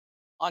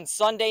On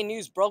Sunday,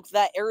 news broke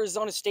that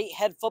Arizona State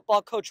head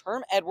football coach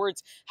Herm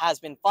Edwards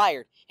has been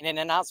fired in an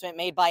announcement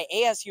made by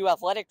ASU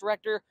athletic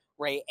director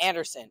Ray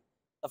Anderson.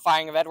 The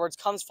firing of Edwards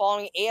comes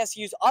following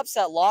ASU's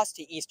upset loss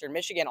to Eastern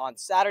Michigan on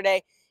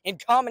Saturday in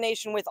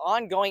combination with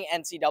ongoing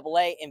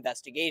NCAA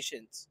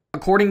investigations.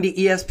 According to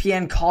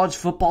ESPN college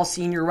football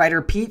senior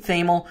writer Pete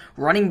Thamel,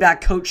 running back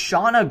coach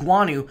Sean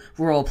Aguanu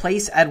will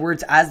replace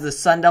Edwards as the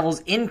Sun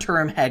Devils'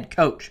 interim head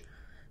coach.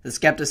 The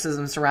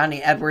skepticism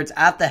surrounding Edwards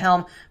at the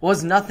helm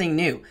was nothing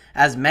new,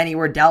 as many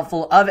were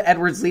doubtful of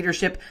Edwards'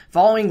 leadership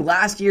following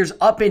last year's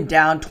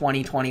up-and-down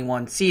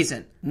 2021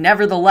 season.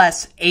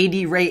 Nevertheless, AD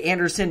Ray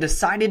Anderson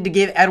decided to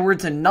give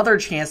Edwards another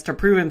chance to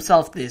prove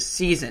himself this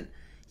season.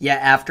 Yet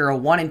after a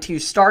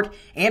 1-2 start,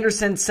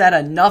 Anderson said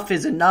enough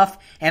is enough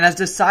and has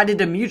decided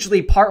to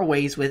mutually part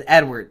ways with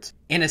Edwards.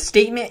 In a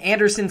statement,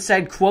 Anderson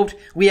said, quote,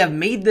 "We have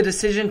made the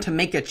decision to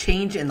make a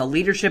change in the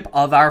leadership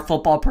of our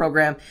football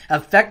program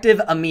effective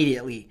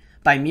immediately.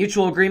 By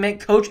mutual agreement,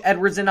 Coach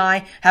Edwards and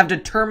I have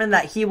determined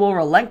that he will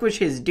relinquish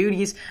his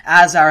duties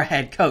as our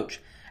head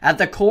coach. At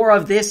the core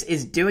of this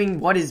is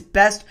doing what is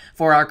best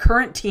for our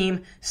current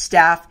team,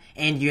 staff,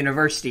 and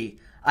university.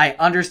 I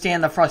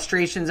understand the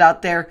frustrations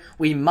out there.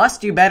 We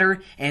must do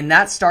better, and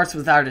that starts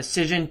with our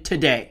decision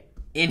today."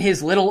 In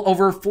his little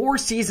over 4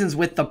 seasons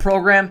with the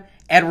program,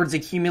 Edwards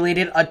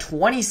accumulated a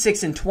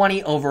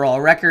 26-20 overall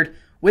record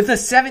with a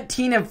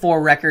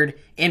 17-4 record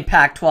in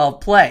Pac-12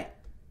 play.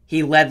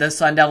 He led the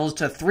Sun Devils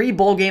to 3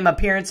 bowl game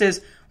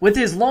appearances, with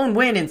his lone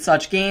win in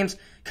such games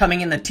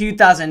coming in the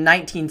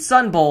 2019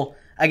 Sun Bowl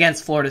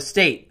against Florida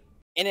State.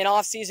 In an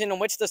offseason in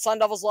which the Sun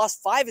Devils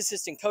lost 5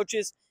 assistant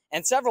coaches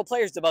and several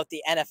players to both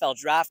the NFL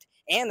draft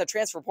and the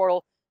transfer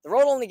portal, the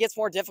road only gets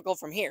more difficult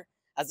from here,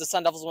 as the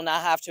Sun Devils will now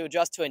have to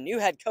adjust to a new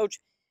head coach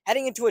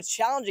heading into a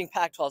challenging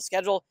Pac-12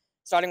 schedule,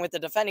 starting with the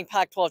defending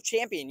Pac-12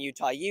 champion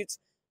Utah Utes,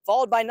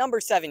 followed by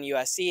number 7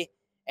 USC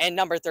and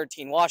number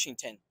 13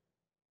 Washington.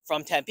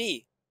 From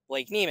Tempe,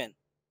 Blake Neiman,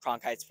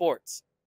 Cronkite Sports.